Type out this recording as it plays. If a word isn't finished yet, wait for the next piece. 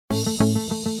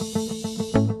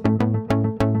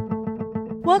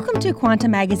Welcome to Quanta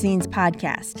Magazine's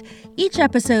podcast. Each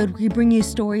episode, we bring you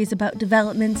stories about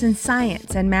developments in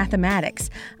science and mathematics.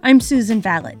 I'm Susan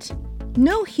Vallet.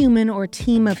 No human or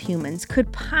team of humans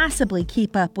could possibly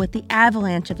keep up with the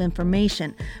avalanche of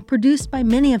information produced by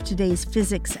many of today's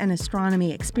physics and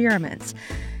astronomy experiments.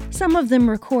 Some of them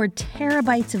record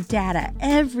terabytes of data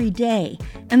every day,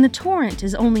 and the torrent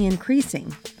is only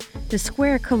increasing. The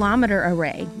Square Kilometer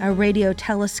Array, a radio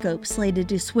telescope slated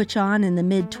to switch on in the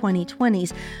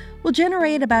mid-2020s, will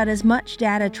generate about as much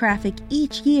data traffic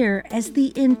each year as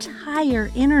the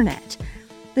entire internet.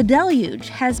 The deluge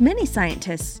has many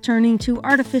scientists turning to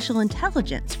artificial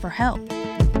intelligence for help.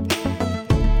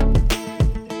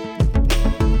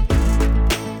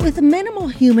 With minimal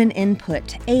human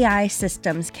input, AI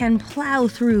systems can plow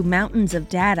through mountains of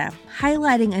data,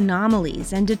 highlighting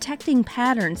anomalies and detecting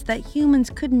patterns that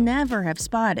humans could never have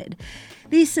spotted.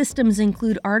 These systems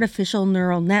include artificial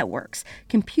neural networks,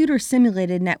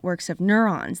 computer-simulated networks of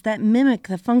neurons that mimic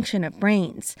the function of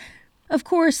brains. Of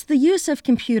course, the use of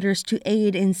computers to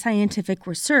aid in scientific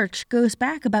research goes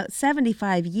back about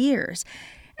 75 years.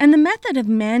 And the method of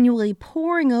manually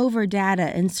poring over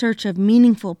data in search of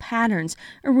meaningful patterns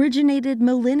originated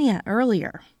millennia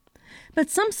earlier. But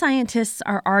some scientists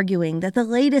are arguing that the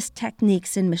latest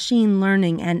techniques in machine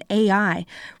learning and AI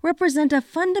represent a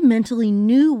fundamentally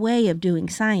new way of doing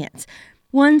science.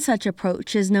 One such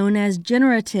approach is known as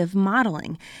generative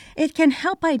modeling. It can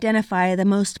help identify the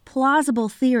most plausible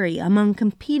theory among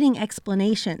competing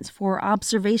explanations for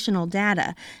observational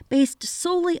data based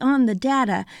solely on the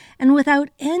data and without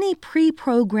any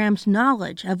pre-programmed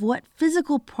knowledge of what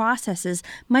physical processes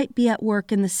might be at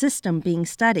work in the system being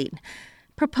studied.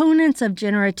 Proponents of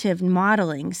generative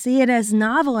modeling see it as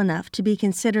novel enough to be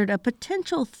considered a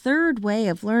potential third way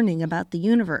of learning about the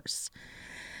universe.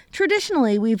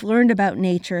 Traditionally, we've learned about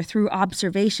nature through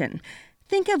observation.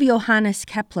 Think of Johannes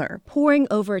Kepler poring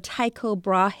over Tycho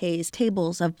Brahe's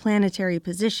tables of planetary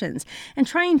positions and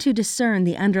trying to discern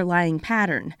the underlying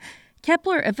pattern.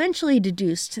 Kepler eventually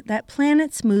deduced that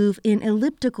planets move in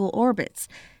elliptical orbits.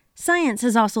 Science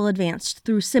has also advanced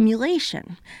through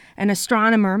simulation. An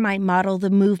astronomer might model the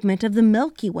movement of the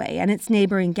Milky Way and its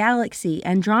neighboring galaxy,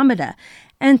 Andromeda,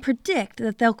 and predict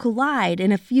that they'll collide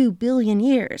in a few billion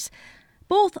years.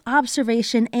 Both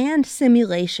observation and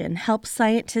simulation help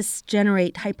scientists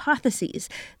generate hypotheses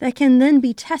that can then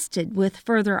be tested with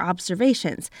further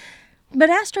observations. But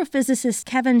astrophysicist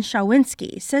Kevin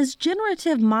Shawinski says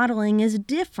generative modeling is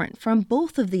different from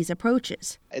both of these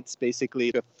approaches. It's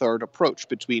basically a third approach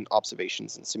between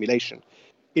observations and simulation.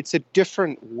 It's a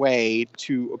different way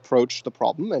to approach the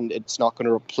problem, and it's not going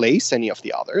to replace any of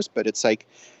the others, but it's like,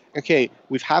 okay,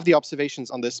 we've had the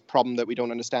observations on this problem that we don't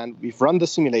understand. We've run the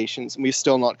simulations and we're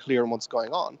still not clear on what's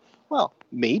going on. Well,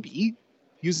 maybe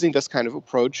using this kind of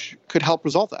approach could help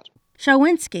resolve that.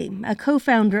 Shawinski, a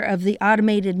co-founder of the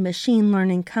automated machine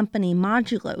learning company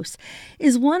Modulos,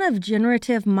 is one of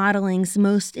generative modeling's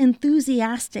most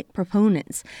enthusiastic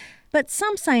proponents. But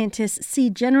some scientists see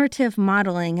generative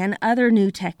modeling and other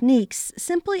new techniques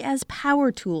simply as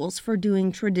power tools for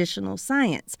doing traditional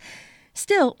science.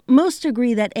 Still, most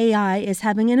agree that AI is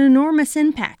having an enormous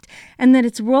impact and that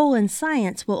its role in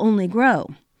science will only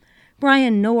grow.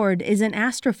 Brian Nord is an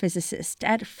astrophysicist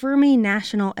at Fermi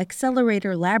National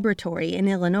Accelerator Laboratory in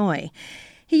Illinois.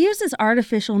 He uses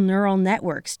artificial neural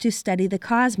networks to study the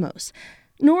cosmos.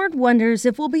 Nord wonders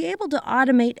if we'll be able to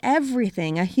automate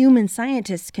everything a human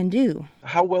scientist can do.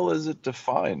 How well is it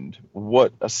defined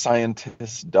what a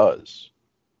scientist does?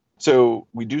 So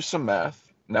we do some math.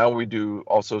 Now we do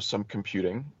also some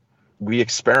computing. We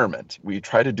experiment. We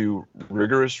try to do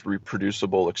rigorous,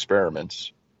 reproducible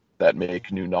experiments that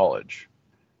make new knowledge.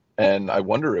 And I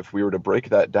wonder if we were to break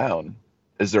that down,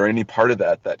 is there any part of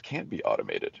that that can't be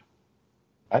automated?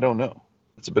 I don't know.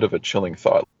 It's a bit of a chilling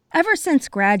thought. Ever since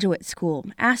graduate school,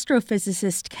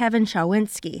 astrophysicist Kevin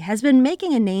Shawinski has been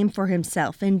making a name for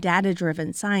himself in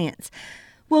data-driven science.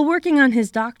 While working on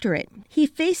his doctorate, he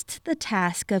faced the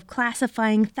task of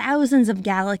classifying thousands of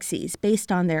galaxies based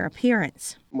on their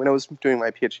appearance. When I was doing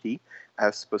my PhD, I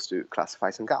was supposed to classify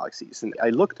some galaxies. And I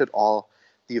looked at all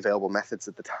the available methods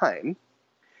at the time,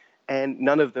 and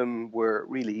none of them were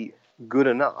really good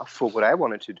enough for what I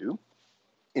wanted to do.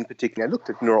 In particular, I looked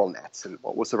at neural nets and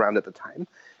what was around at the time,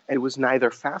 and it was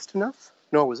neither fast enough,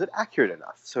 nor was it accurate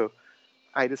enough. So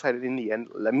I decided in the end,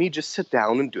 let me just sit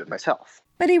down and do it myself.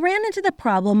 But he ran into the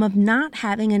problem of not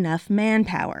having enough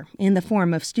manpower, in the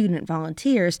form of student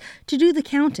volunteers, to do the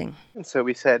counting. And so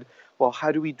we said, well,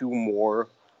 how do we do more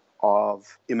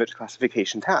of image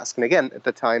classification tasks? And again, at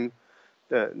the time,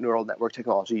 the neural network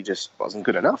technology just wasn't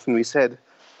good enough. And we said,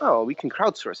 oh, we can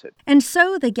crowdsource it. And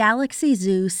so the Galaxy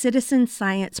Zoo Citizen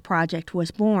Science Project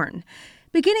was born.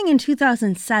 Beginning in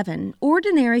 2007,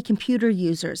 ordinary computer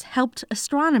users helped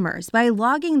astronomers by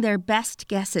logging their best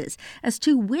guesses as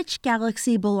to which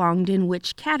galaxy belonged in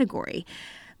which category.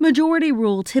 Majority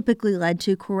rule typically led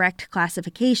to correct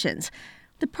classifications.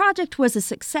 The project was a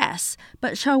success,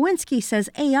 but Chawinski says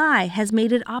AI has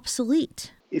made it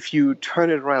obsolete. If you turn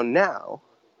it around now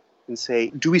and say,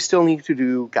 do we still need to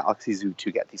do Galaxy Zoo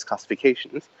to get these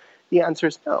classifications? The answer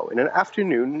is no. In an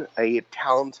afternoon, a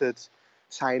talented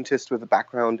scientist with a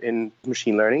background in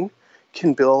machine learning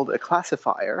can build a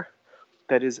classifier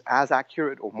that is as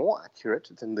accurate or more accurate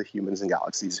than the humans in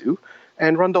Galaxy Zoo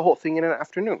and run the whole thing in an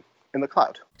afternoon in the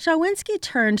cloud. Chawinski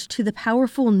turned to the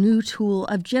powerful new tool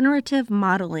of generative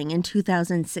modeling in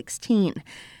 2016.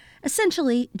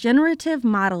 Essentially, generative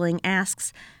modeling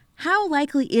asks, how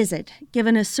likely is it,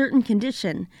 given a certain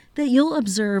condition, that you'll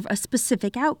observe a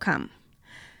specific outcome?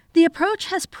 The approach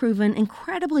has proven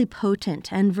incredibly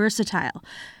potent and versatile.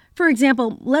 For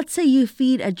example, let's say you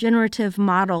feed a generative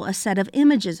model a set of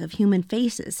images of human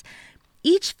faces.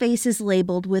 Each face is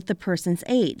labeled with the person's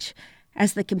age.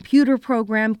 As the computer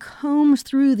program combs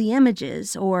through the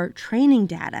images or training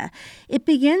data, it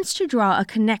begins to draw a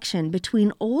connection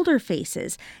between older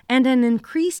faces and an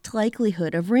increased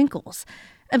likelihood of wrinkles.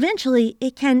 Eventually,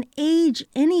 it can age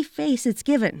any face it's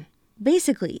given.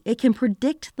 Basically, it can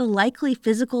predict the likely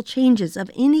physical changes of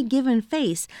any given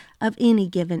face of any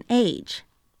given age.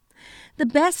 The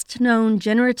best-known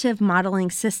generative modeling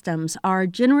systems are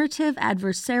generative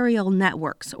adversarial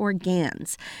networks, or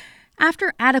GANs.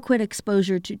 After adequate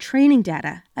exposure to training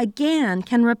data, a GAN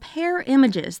can repair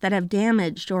images that have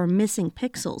damaged or missing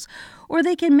pixels, or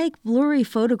they can make blurry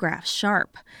photographs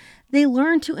sharp. They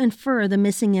learn to infer the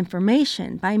missing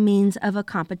information by means of a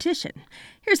competition.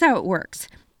 Here's how it works.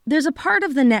 There's a part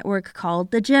of the network called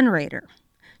the generator.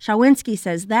 Chawinski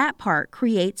says that part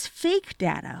creates fake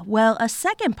data, while a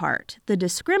second part, the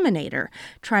discriminator,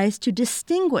 tries to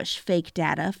distinguish fake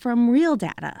data from real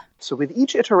data. So with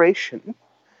each iteration,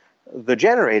 the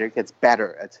generator gets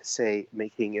better at, say,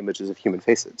 making images of human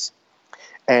faces.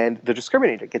 And the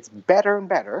discriminator gets better and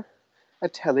better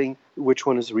at telling which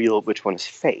one is real, which one is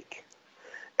fake.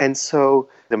 And so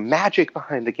the magic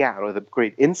behind the GAN, or the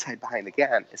great insight behind the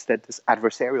GAN, is that this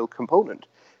adversarial component,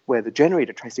 where the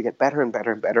generator tries to get better and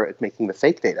better and better at making the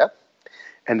fake data,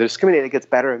 and the discriminator gets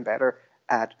better and better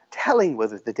at telling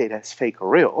whether the data is fake or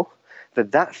real,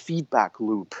 that feedback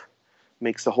loop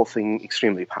makes the whole thing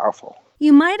extremely powerful.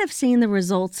 You might have seen the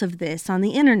results of this on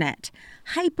the internet.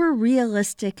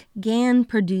 Hyper-realistic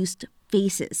GAN-produced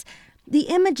faces. The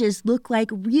images look like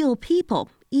real people,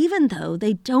 even though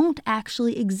they don't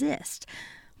actually exist.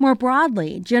 More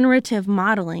broadly, generative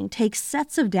modeling takes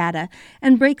sets of data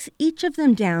and breaks each of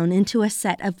them down into a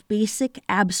set of basic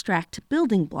abstract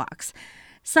building blocks.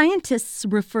 Scientists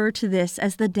refer to this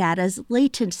as the data's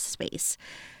latent space.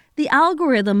 The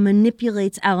algorithm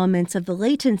manipulates elements of the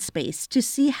latent space to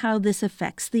see how this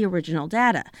affects the original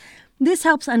data. This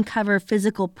helps uncover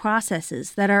physical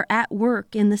processes that are at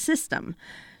work in the system.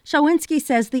 Chawinski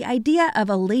says the idea of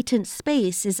a latent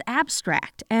space is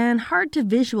abstract and hard to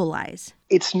visualize.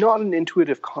 It's not an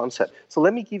intuitive concept. So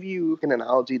let me give you an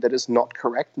analogy that is not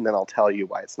correct, and then I'll tell you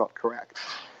why it's not correct.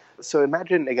 So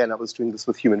imagine, again, I was doing this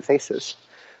with human faces.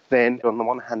 Then on the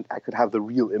one hand, I could have the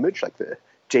real image, like the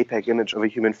JPEG image of a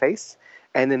human face.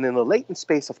 And then in the latent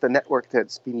space of the network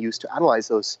that's being used to analyze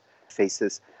those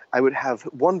faces, I would have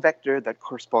one vector that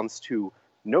corresponds to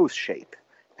nose shape,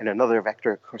 and another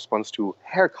vector corresponds to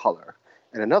hair color,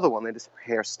 and another one that is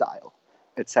hairstyle,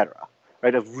 etc.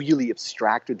 Right? I've really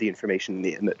abstracted the information in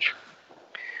the image.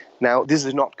 Now, this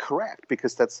is not correct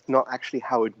because that's not actually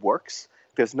how it works.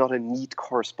 There's not a neat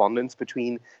correspondence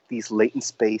between these latent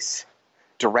space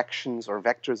directions or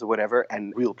vectors or whatever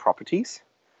and real properties.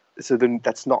 So then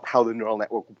that's not how the neural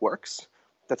network works.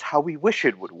 That's how we wish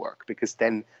it would work, because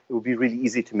then it would be really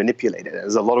easy to manipulate it.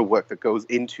 There's a lot of work that goes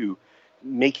into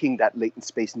making that latent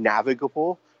space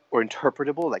navigable or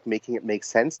interpretable, like making it make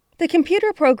sense. The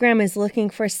computer program is looking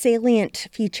for salient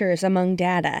features among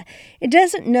data. It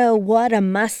doesn't know what a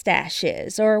mustache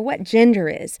is or what gender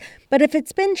is, but if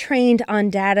it's been trained on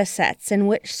data sets in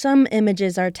which some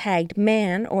images are tagged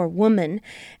man or woman,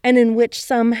 and in which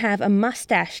some have a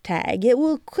mustache tag, it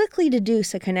will quickly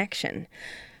deduce a connection.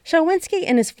 Chawinski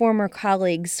and his former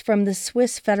colleagues from the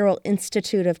Swiss Federal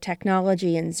Institute of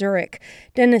Technology in Zurich,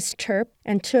 Dennis Terp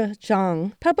and Tu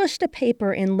Zhang, published a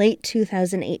paper in late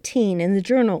 2018 in the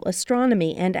journal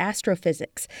Astronomy and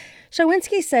Astrophysics.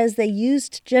 Chawinski says they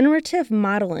used generative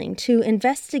modeling to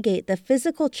investigate the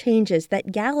physical changes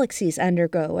that galaxies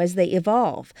undergo as they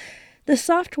evolve. The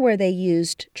software they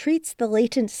used treats the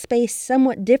latent space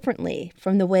somewhat differently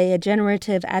from the way a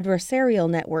generative adversarial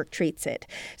network treats it.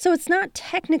 So it's not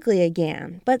technically a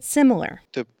GAN, but similar.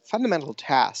 The fundamental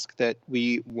task that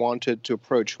we wanted to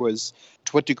approach was,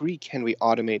 to what degree can we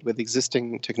automate with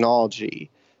existing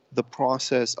technology the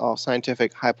process of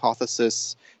scientific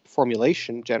hypothesis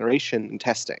formulation, generation, and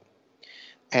testing.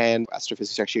 And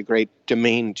astrophysics is actually a great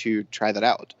domain to try that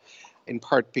out, in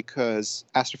part because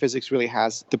astrophysics really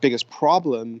has the biggest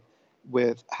problem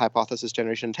with hypothesis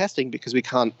generation and testing because we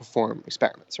can't perform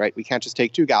experiments, right? We can't just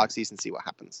take two galaxies and see what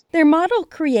happens. Their model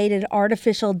created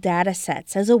artificial data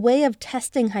sets as a way of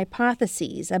testing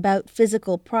hypotheses about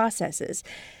physical processes.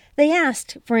 They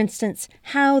asked, for instance,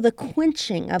 how the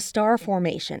quenching of star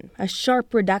formation, a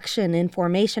sharp reduction in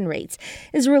formation rates,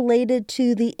 is related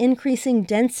to the increasing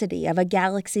density of a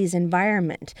galaxy's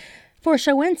environment. For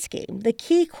Shawensky, the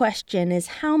key question is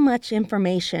how much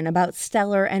information about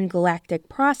stellar and galactic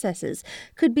processes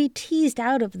could be teased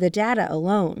out of the data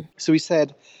alone. So we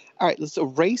said, all right, let's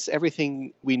erase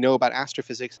everything we know about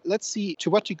astrophysics. Let's see to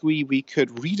what degree we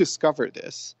could rediscover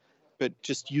this, but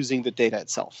just using the data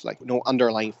itself, like no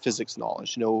underlying physics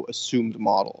knowledge, no assumed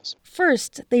models.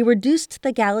 First, they reduced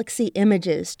the galaxy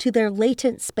images to their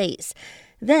latent space.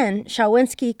 Then,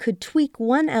 Shawensky could tweak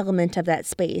one element of that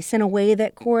space in a way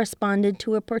that corresponded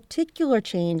to a particular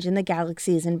change in the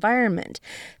galaxy's environment,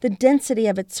 the density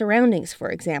of its surroundings,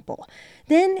 for example.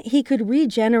 Then he could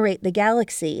regenerate the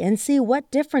galaxy and see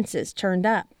what differences turned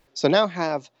up. So now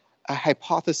have a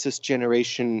hypothesis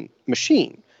generation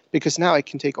machine, because now I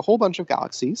can take a whole bunch of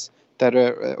galaxies that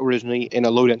are originally in a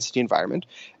low-density environment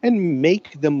and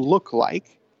make them look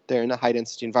like they're in a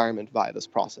high-density environment via this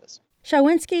process.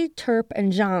 Shawensky, Terp,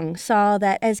 and Zhang saw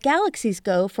that as galaxies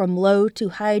go from low to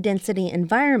high-density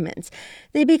environments,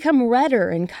 they become redder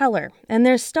in color, and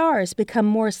their stars become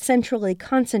more centrally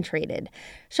concentrated.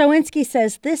 Shawensky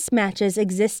says this matches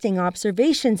existing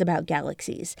observations about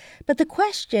galaxies, but the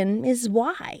question is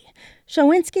why?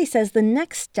 Shawensky says the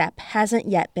next step hasn't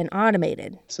yet been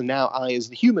automated. So now I, as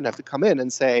the human, have to come in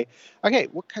and say, okay,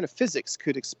 what kind of physics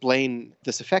could explain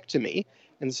this effect to me?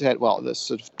 And said, well, there's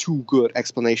sort of two good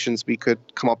explanations we could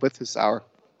come up with is our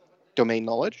domain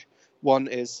knowledge. One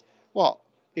is, well,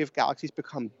 if galaxies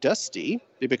become dusty,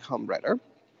 they become redder.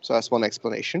 So that's one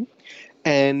explanation.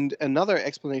 And another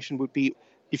explanation would be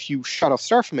if you shut off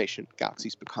star formation,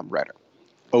 galaxies become redder.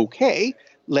 Okay,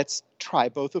 let's try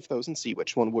both of those and see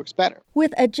which one works better.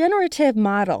 With a generative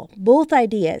model, both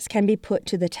ideas can be put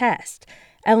to the test.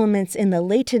 Elements in the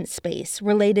latent space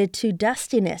related to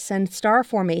dustiness and star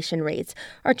formation rates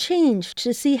are changed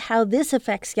to see how this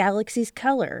affects galaxies'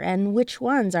 color and which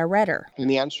ones are redder. And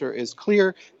the answer is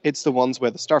clear. It's the ones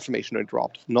where the star formation rate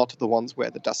dropped, not the ones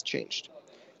where the dust changed.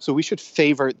 So we should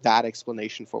favor that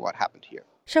explanation for what happened here.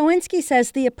 Shawensky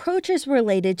says the approach is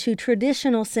related to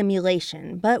traditional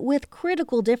simulation, but with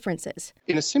critical differences.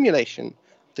 In a simulation,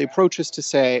 the approach is to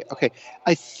say, okay,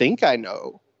 I think I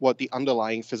know what the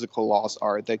underlying physical laws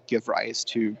are that give rise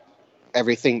to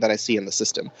everything that I see in the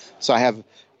system. So I have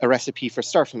a recipe for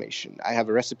star formation. I have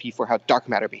a recipe for how dark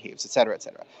matter behaves, et cetera, et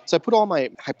cetera. So I put all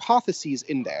my hypotheses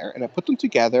in there, and I put them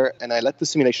together, and I let the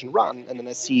simulation run, and then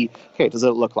I see, okay, does it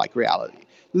look like reality?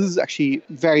 This is actually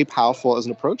very powerful as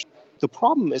an approach. The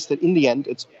problem is that in the end,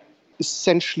 it's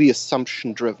essentially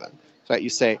assumption-driven. So you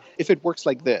say, if it works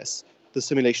like this, the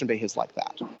simulation behaves like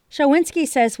that. Shawensky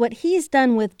says what he's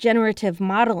done with generative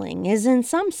modeling is, in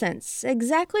some sense,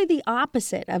 exactly the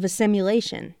opposite of a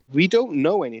simulation. We don't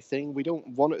know anything. We don't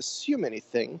want to assume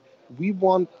anything. We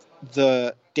want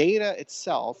the data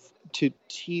itself to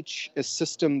teach a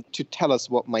system to tell us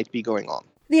what might be going on.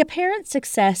 The apparent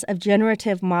success of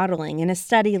generative modeling in a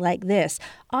study like this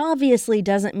obviously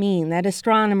doesn't mean that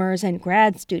astronomers and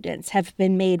grad students have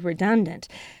been made redundant,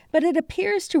 but it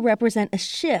appears to represent a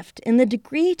shift in the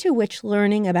degree to which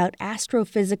learning about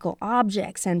astrophysical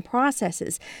objects and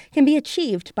processes can be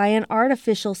achieved by an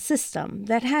artificial system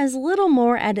that has little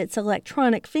more at its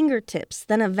electronic fingertips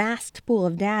than a vast pool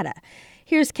of data.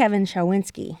 Here's Kevin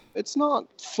Shawensky. It's not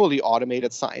fully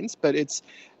automated science, but it's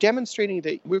demonstrating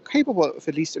that we're capable of,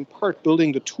 at least in part,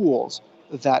 building the tools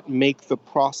that make the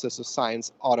process of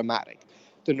science automatic.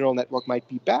 The neural network might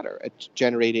be better at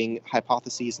generating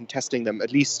hypotheses and testing them,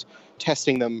 at least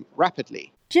testing them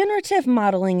rapidly. Generative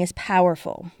modeling is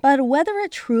powerful, but whether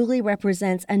it truly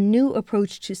represents a new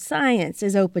approach to science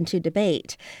is open to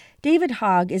debate. David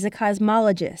Hogg is a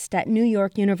cosmologist at New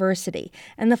York University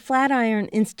and the Flatiron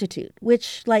Institute,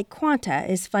 which, like Quanta,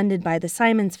 is funded by the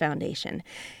Simons Foundation.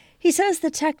 He says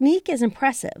the technique is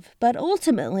impressive, but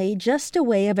ultimately just a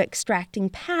way of extracting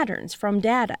patterns from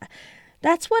data.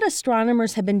 That's what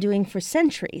astronomers have been doing for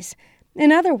centuries.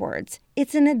 In other words,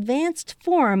 it's an advanced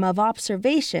form of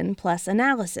observation plus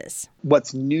analysis.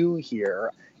 What's new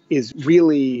here is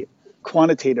really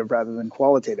quantitative rather than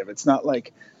qualitative. It's not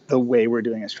like the way we're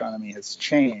doing astronomy has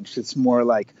changed. It's more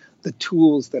like the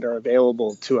tools that are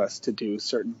available to us to do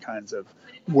certain kinds of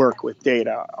work with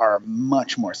data are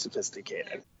much more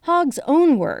sophisticated. Hogg's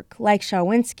own work, like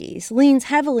Shawinski's, leans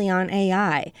heavily on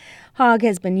AI. Hogg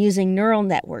has been using neural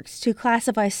networks to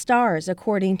classify stars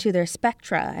according to their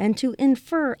spectra and to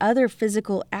infer other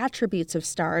physical attributes of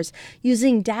stars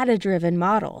using data-driven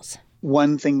models.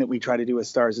 One thing that we try to do with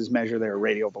stars is measure their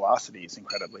radial velocities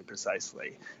incredibly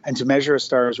precisely. And to measure a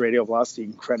star's radial velocity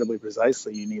incredibly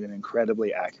precisely, you need an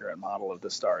incredibly accurate model of the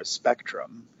star's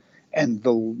spectrum. And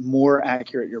the more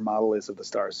accurate your model is of the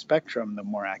star's spectrum, the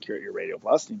more accurate your radial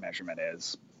velocity measurement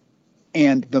is.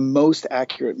 And the most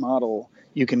accurate model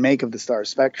you can make of the star's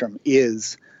spectrum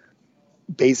is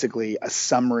basically a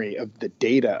summary of the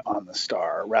data on the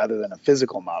star rather than a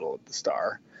physical model of the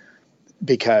star,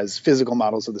 because physical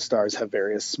models of the stars have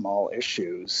various small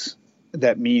issues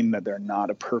that mean that they're not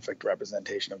a perfect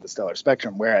representation of the stellar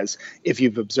spectrum. Whereas if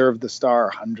you've observed the star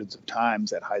hundreds of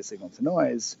times at high signal to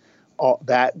noise, all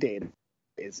that data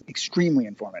is extremely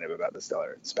informative about the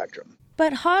stellar spectrum.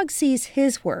 But Hogg sees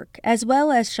his work, as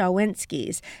well as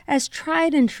Shawinski's, as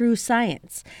tried and true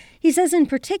science. He says in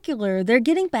particular, they're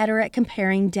getting better at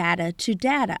comparing data to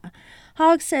data.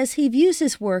 Hogg says he views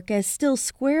his work as still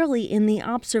squarely in the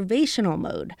observational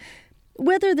mode.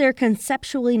 Whether they're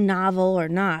conceptually novel or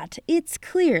not, it's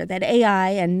clear that AI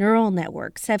and neural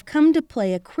networks have come to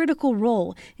play a critical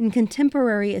role in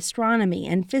contemporary astronomy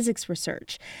and physics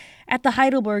research. At the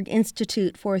Heidelberg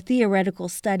Institute for Theoretical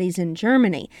Studies in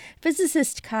Germany,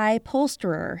 physicist Kai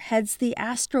Polsterer heads the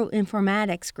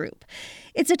Astroinformatics Group.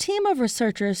 It's a team of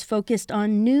researchers focused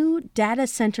on new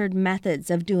data-centered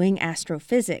methods of doing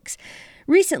astrophysics.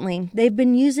 Recently, they've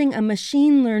been using a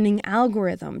machine learning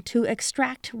algorithm to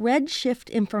extract redshift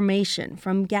information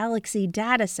from galaxy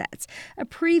datasets, a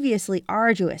previously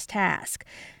arduous task.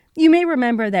 You may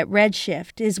remember that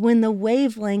redshift is when the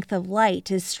wavelength of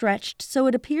light is stretched so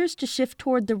it appears to shift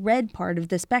toward the red part of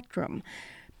the spectrum.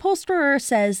 Polsterer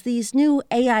says these new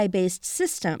AI-based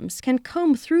systems can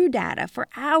comb through data for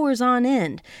hours on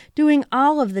end, doing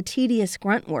all of the tedious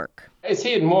grunt work. I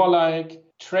see it more like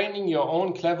training your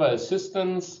own clever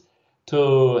assistants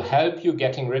to help you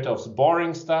getting rid of the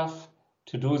boring stuff,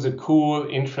 to do the cool,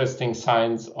 interesting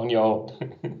science on your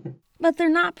own. But they're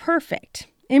not perfect.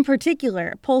 In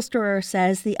particular, Polsterer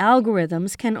says the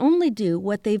algorithms can only do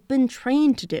what they've been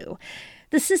trained to do.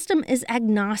 The system is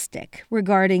agnostic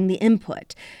regarding the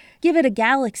input. Give it a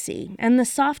galaxy, and the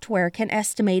software can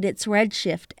estimate its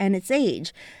redshift and its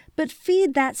age. But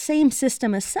feed that same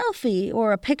system a selfie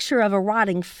or a picture of a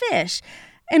rotting fish,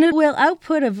 and it will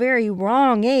output a very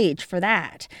wrong age for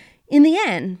that. In the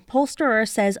end, Polsterer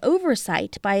says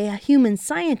oversight by a human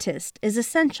scientist is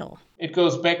essential. It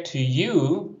goes back to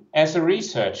you as a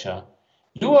researcher.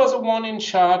 You are the one in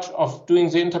charge of doing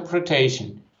the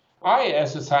interpretation. I,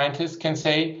 as a scientist, can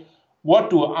say, what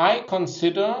do I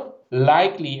consider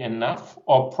likely enough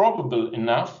or probable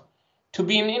enough to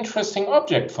be an interesting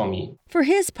object for me? For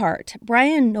his part,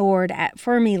 Brian Nord at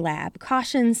Fermilab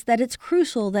cautions that it's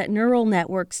crucial that neural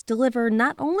networks deliver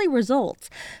not only results,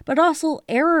 but also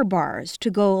error bars to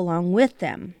go along with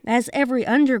them, as every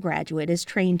undergraduate is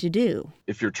trained to do.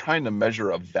 If you're trying to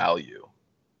measure a value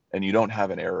and you don't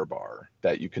have an error bar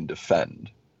that you can defend,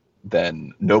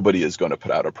 then nobody is going to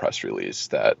put out a press release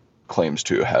that claims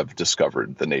to have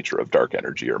discovered the nature of dark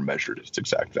energy or measured its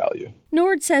exact value.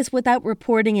 Nord says without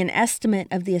reporting an estimate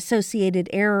of the associated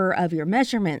error of your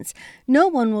measurements, no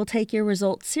one will take your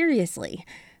results seriously.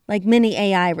 Like many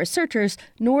AI researchers,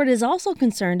 Nord is also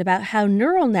concerned about how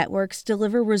neural networks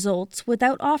deliver results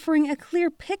without offering a clear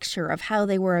picture of how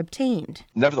they were obtained.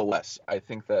 Nevertheless, I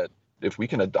think that if we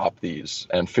can adopt these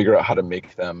and figure out how to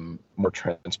make them more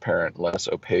transparent, less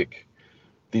opaque,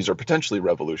 these are potentially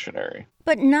revolutionary.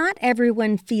 But not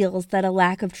everyone feels that a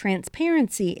lack of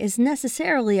transparency is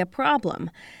necessarily a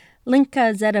problem.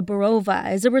 Linka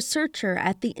Zedaborova is a researcher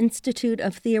at the Institute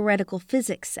of Theoretical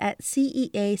Physics at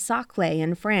CEA Saclay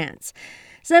in France.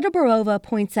 Zedaborova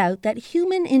points out that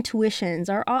human intuitions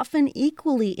are often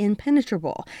equally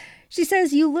impenetrable. She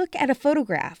says you look at a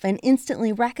photograph and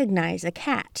instantly recognize a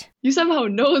cat. You somehow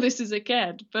know this is a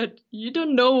cat, but you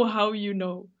don't know how you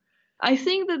know. I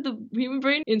think that the human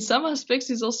brain, in some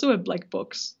aspects, is also a black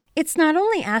box. It's not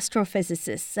only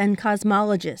astrophysicists and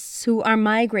cosmologists who are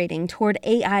migrating toward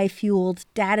AI-fueled,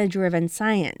 data-driven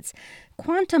science.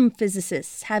 quantum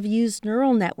physicists have used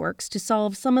neural networks to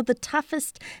solve some of the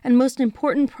toughest and most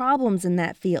important problems in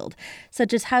that field,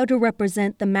 such as how to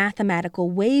represent the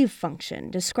mathematical wave function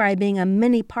describing a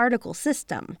many-particle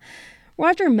system.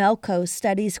 Roger Melko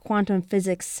studies quantum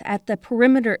physics at the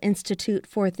Perimeter Institute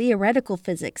for Theoretical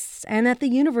Physics and at the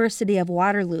University of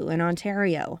Waterloo in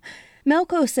Ontario.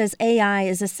 Melko says AI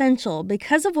is essential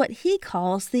because of what he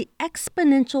calls the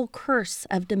exponential curse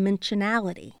of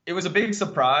dimensionality. It was a big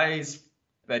surprise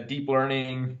that deep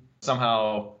learning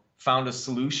somehow found a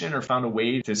solution or found a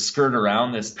way to skirt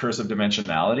around this curse of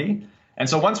dimensionality. And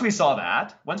so once we saw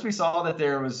that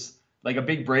there was like a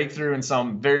big breakthrough in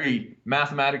some very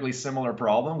mathematically similar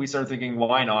problem, we started thinking, well,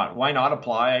 why not? Why not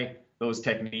apply those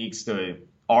techniques to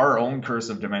our own curse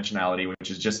of dimensionality, which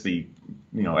is just the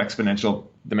exponential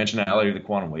dimensionality of the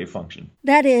quantum wave function.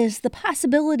 That is, the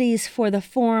possibilities for the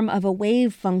form of a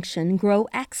wave function grow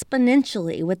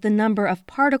exponentially with the number of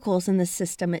particles in the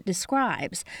system it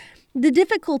describes. The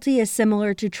difficulty is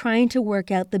similar to trying to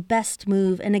work out the best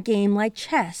move in a game like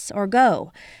chess or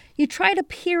Go. You try to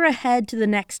peer ahead to the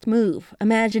next move,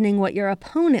 imagining what your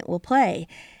opponent will play,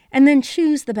 and then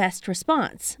choose the best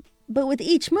response. But with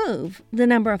each move, the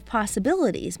number of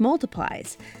possibilities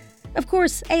multiplies. Of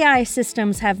course, AI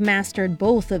systems have mastered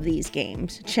both of these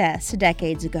games, chess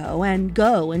decades ago and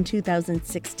Go in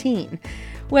 2016.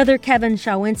 Whether Kevin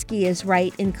Shawinski is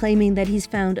right in claiming that he's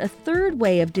found a third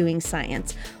way of doing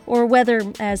science, or whether,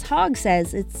 as Hogg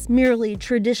says, it's merely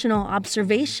traditional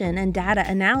observation and data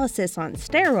analysis on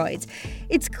steroids,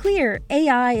 it's clear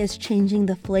AI is changing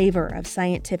the flavor of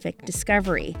scientific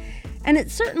discovery, and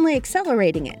it's certainly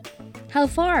accelerating it. How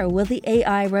far will the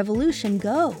AI revolution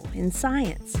go in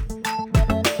science?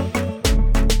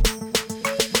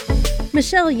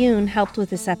 Michelle Yoon helped with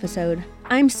this episode.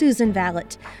 I'm Susan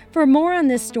Vallet. For more on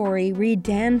this story, read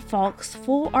Dan Falk's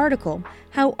full article,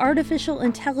 How Artificial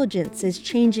Intelligence is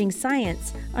Changing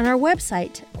Science, on our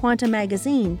website,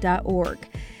 quantummagazine.org.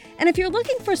 And if you're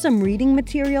looking for some reading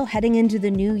material heading into the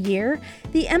new year,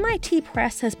 the MIT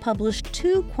Press has published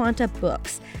 2 quanta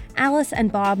books, Alice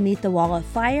and Bob Meet the Wall of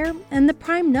Fire and The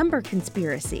Prime Number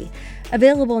Conspiracy,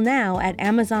 available now at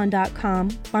Amazon.com,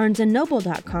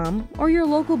 BarnesandNoble.com, or your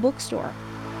local bookstore.